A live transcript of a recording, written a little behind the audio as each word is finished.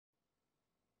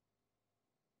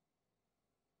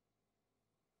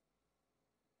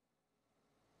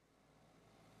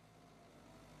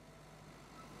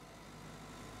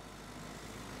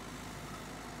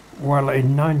Well,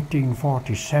 in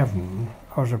 1947,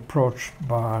 I was approached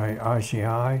by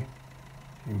ICI,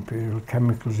 Imperial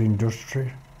Chemicals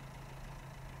Industry.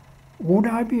 Would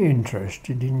I be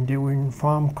interested in doing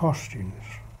farm costings?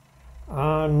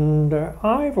 And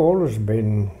I've always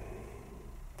been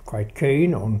quite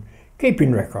keen on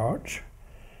keeping records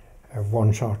of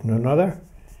one sort and another.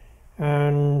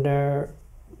 And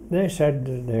they said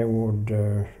that they would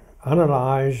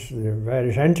analyse the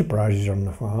various enterprises on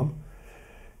the farm,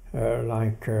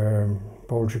 like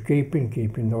poultry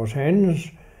keeping those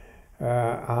hens,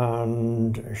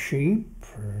 and sheep,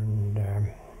 and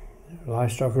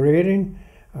livestock rearing,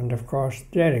 and of course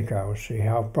dairy cows, see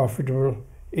how profitable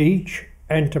each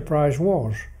enterprise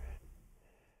was.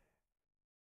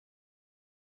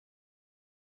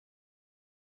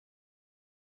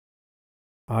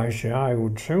 ICI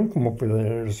would soon come up with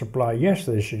a supply. Yes,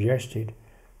 they suggested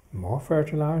more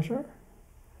fertiliser,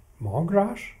 more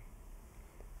grass,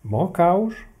 more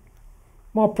cows,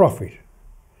 more profit.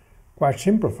 Quite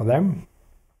simple for them.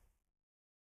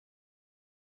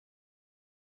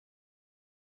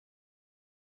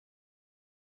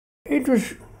 It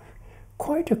was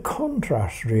quite a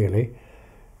contrast, really,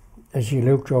 as you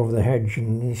looked over the hedge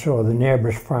and you saw the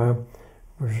neighbour's farm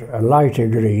was a lighter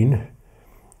green.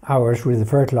 Ours, with the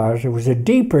fertiliser, was a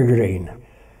deeper green,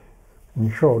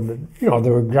 and showed that, you know,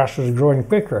 the grass was growing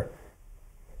quicker.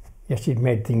 Yes, it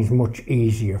made things much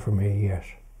easier for me, yes.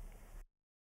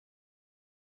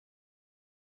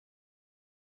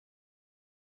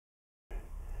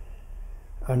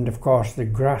 And of course the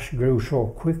grass grew so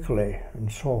quickly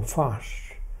and so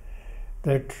fast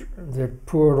that the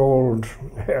poor old,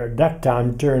 at that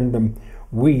time termed them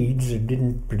weeds that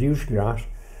didn't produce grass,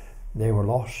 they were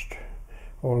lost.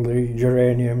 All the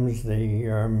geraniums, the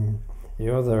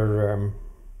other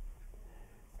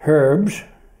herbs,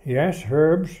 yes,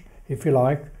 herbs, if you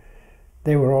like,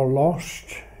 they were all lost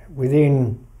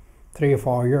within 3 or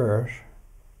 4 years.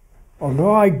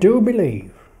 Although I do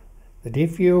believe that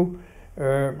if you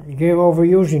give over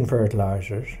using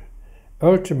fertilisers,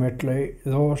 ultimately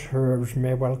those herbs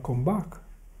may well come back.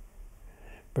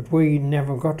 But we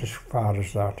never got as far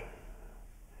as that.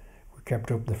 We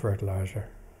kept up the fertiliser.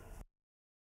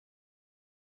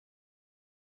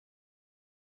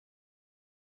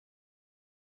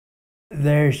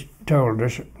 They told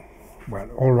us, well,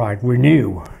 all right, we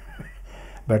knew,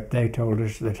 but they told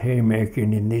us that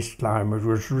haymaking in this climate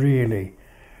was really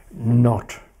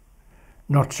not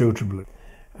suitable,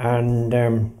 and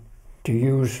to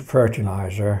use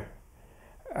fertiliser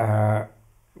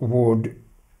would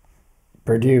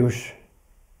produce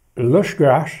lush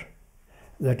grass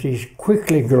that is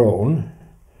quickly grown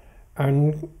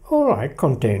and, all right,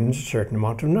 contains a certain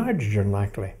amount of nitrogen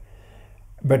likely,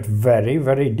 but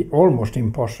very, almost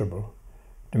impossible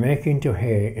to make into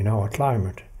hay in our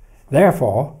climate.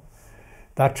 Therefore,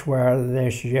 that's where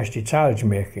they suggested silage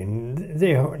making.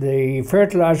 The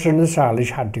fertiliser and the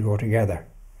silage had to go together.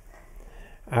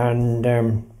 And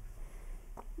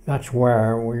that's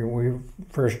where we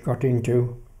first got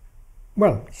into,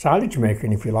 well, silage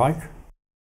making, if you like.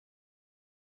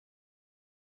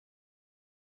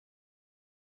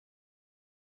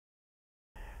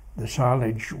 The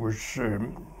silage was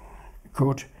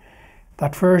cut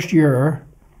that first year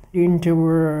into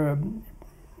a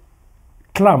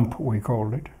clump, we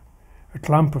called it, a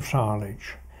clump of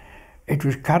silage. It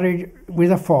was carried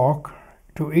with a fork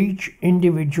to each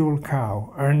individual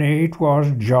cow, and it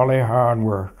was jolly hard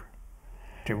work.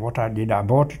 What I did, I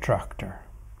bought a tractor,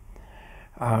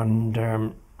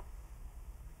 and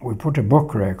we put a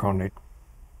buck rake on it,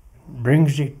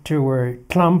 brings it to a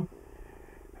clump,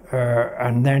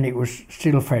 and then it was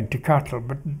still fed to cattle,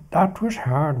 but that was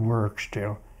hard work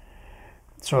still.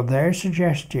 So they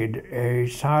suggested a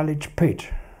silage pit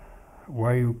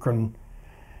where you can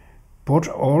put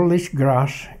all this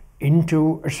grass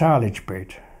into a silage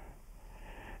pit.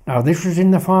 Now this was in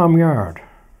the farmyard,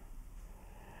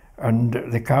 and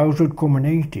the cows would come and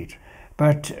eat it,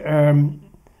 but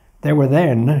they were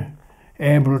then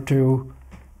able to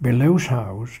be loose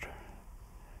housed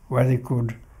where they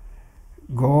could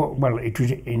go, well, it was,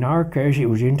 in our case, it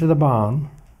was into the barn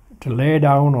to lay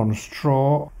down on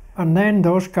straw, and then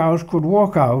those cows could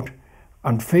walk out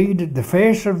and feed the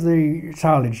face of the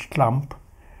silage clump.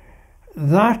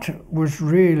 That was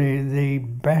really the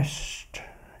best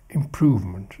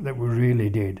improvement that we really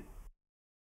did.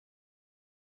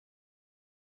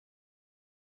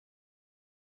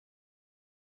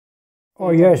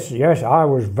 Oh yes, I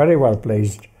was very well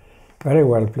pleased,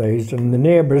 and the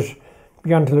neighbours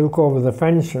began to look over the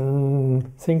fence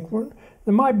and think, well,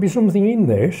 there might be something in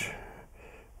this.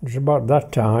 It was about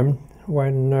that time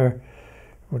when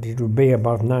But it would be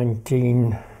about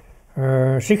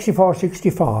 1964,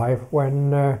 65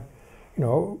 when,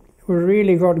 we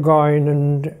really got going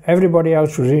and everybody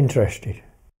else was interested.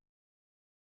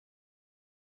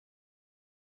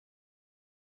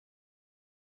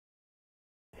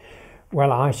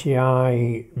 Well,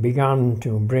 ICI began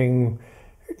to bring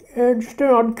just an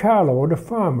odd carload of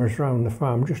farmers round the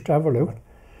farm just to have a look.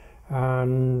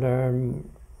 And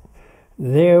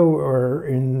they were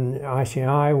in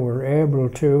ICI were able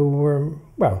to,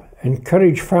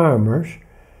 encourage farmers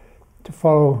to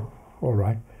follow, all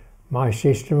right, my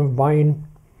system of buying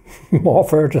more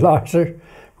fertiliser,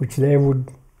 which they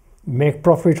would make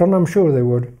profit on, I'm sure they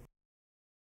would.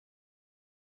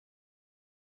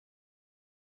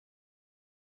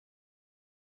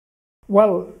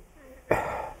 Well,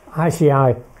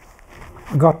 ICI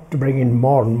got to bring in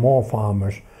more and more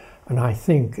farmers, and I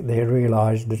think they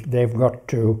realised that they've got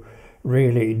to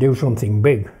really do something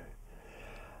big.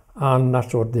 And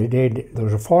that's what they did. There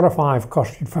was 4 or 5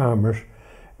 costed farmers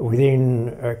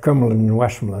within Cumberland and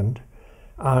Westmoreland,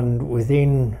 and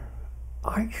within,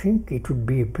 I think it would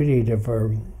be a period of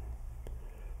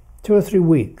 2 or 3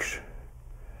 weeks,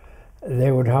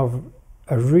 they would have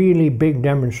a really big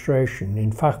demonstration.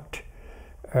 In fact,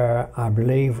 I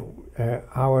believe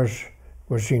ours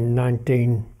was in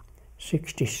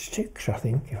 1966, I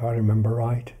think, if I remember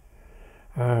right.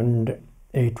 And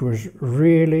it was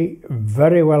really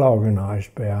very well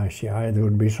organised by ICI. There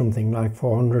would be something like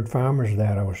 400 farmers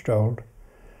there, I was told.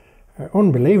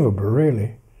 Unbelievable,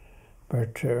 really.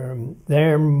 But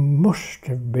there must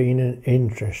have been an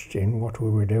interest in what we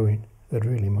were doing. There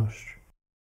really must.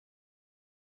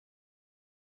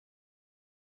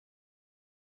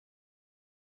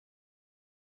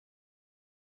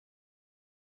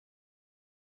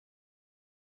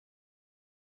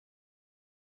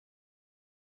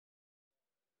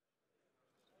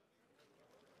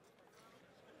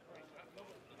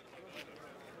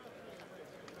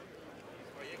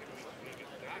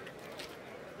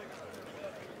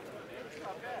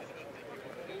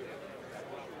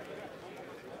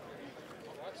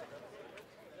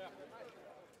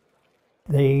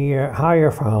 The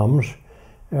higher farms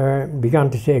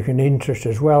began to take an interest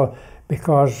as well,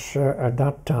 because at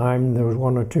that time there was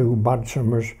 1 or 2 bad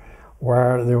summers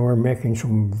where they were making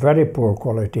some very poor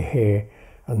quality hay,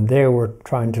 and they were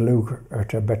trying to look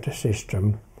at a better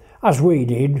system, as we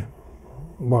did,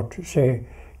 say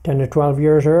 10 or 12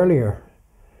 years earlier.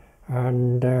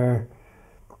 And I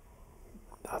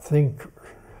think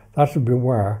that would be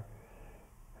where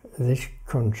this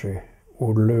country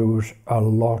would lose a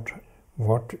lot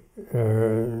what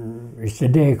is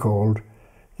today called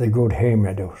the good hay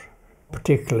meadows.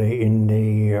 Particularly in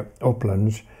the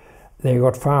uplands, they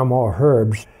got far more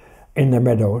herbs in the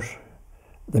meadows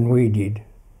than we did.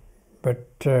 But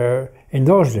in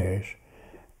those days,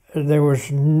 there was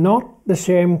not the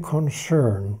same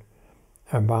concern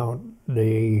about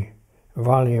the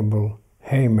valuable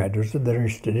hay meadows that there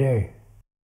is today.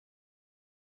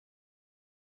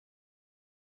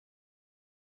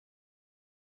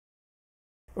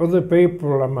 Other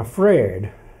people, I'm afraid,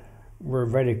 were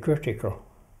very critical,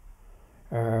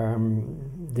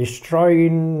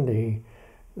 destroying the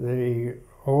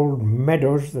old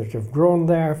meadows that have grown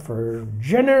there for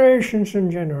generations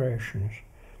and generations.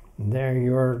 And there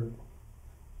you're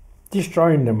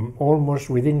destroying them almost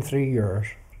within 3 years.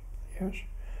 Yes,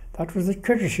 that was the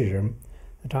criticism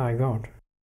that I got.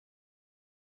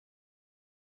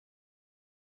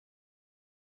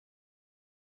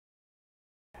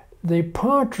 The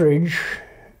partridge,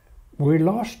 we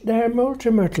lost them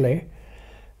ultimately,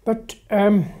 but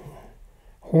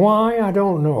why, I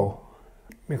don't know,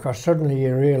 because suddenly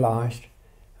you realised,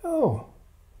 oh,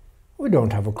 we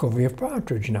don't have a covey of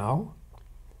partridge now.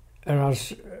 And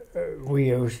as we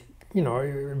used,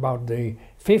 about the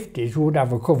 50s, we would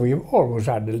have a covey of, always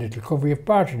had a little covey of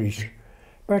partridges.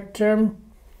 But I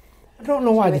don't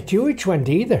know why the tewits went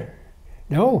either.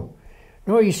 No,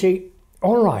 you see,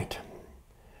 all right.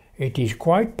 It is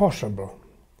quite possible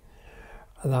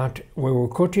that we were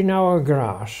cutting our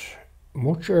grass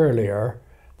much earlier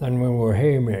than we were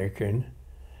haymaking,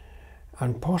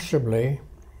 and possibly,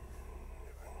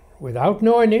 without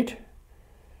knowing it,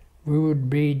 we would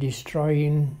be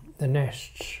destroying the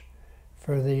nests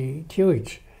for the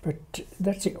tewits. But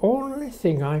that's the only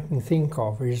thing I can think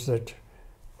of, is that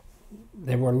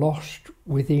they were lost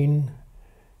within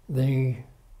the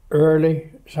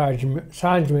early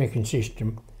silage making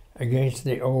system against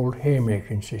the old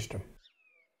haymaking system.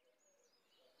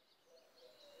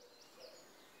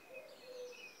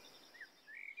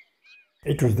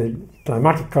 It was the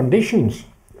climatic conditions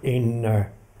in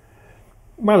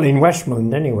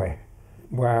Westmoreland anyway,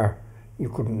 where you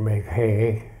couldn't make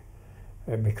hay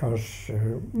because,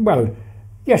 well,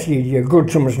 yes, you had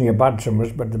good summers and your bad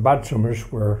summers, but the bad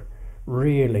summers were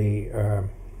really,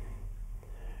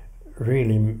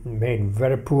 really made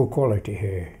very poor quality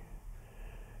hay,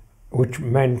 which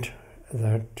meant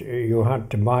that you had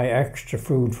to buy extra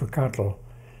food for cattle,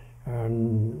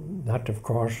 and that, of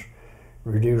course,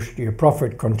 reduced your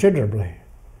profit considerably.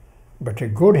 But a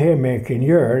good haymaking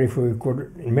year, if we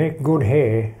could make good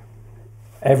hay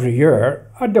every year,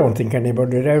 I don't think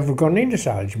anybody had ever gone into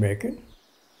silage making.